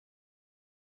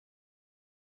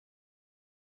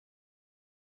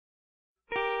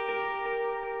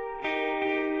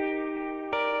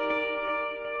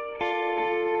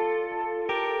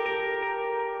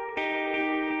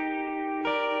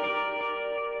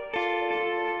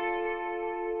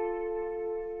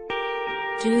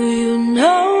Do you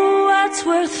know what's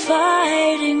worth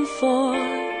fighting for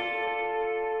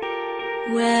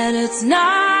when it's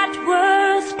not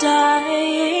worth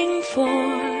dying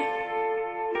for?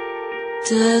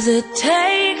 Does it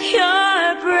take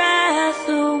your breath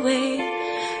away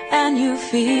and you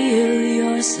feel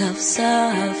yourself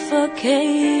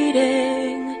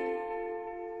suffocating?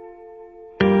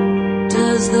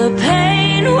 Does the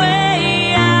pain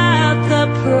weigh out the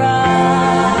pride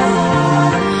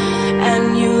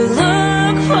and you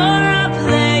look for a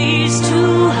place to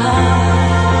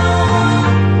hide?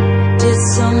 Did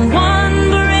someone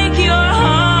break your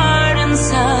heart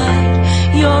inside?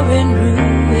 You're in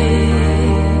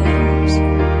ruins.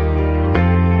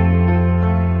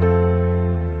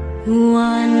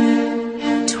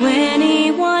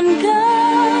 121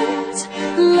 guns,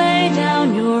 lay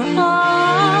down your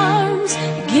arms,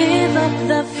 give up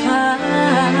the fight.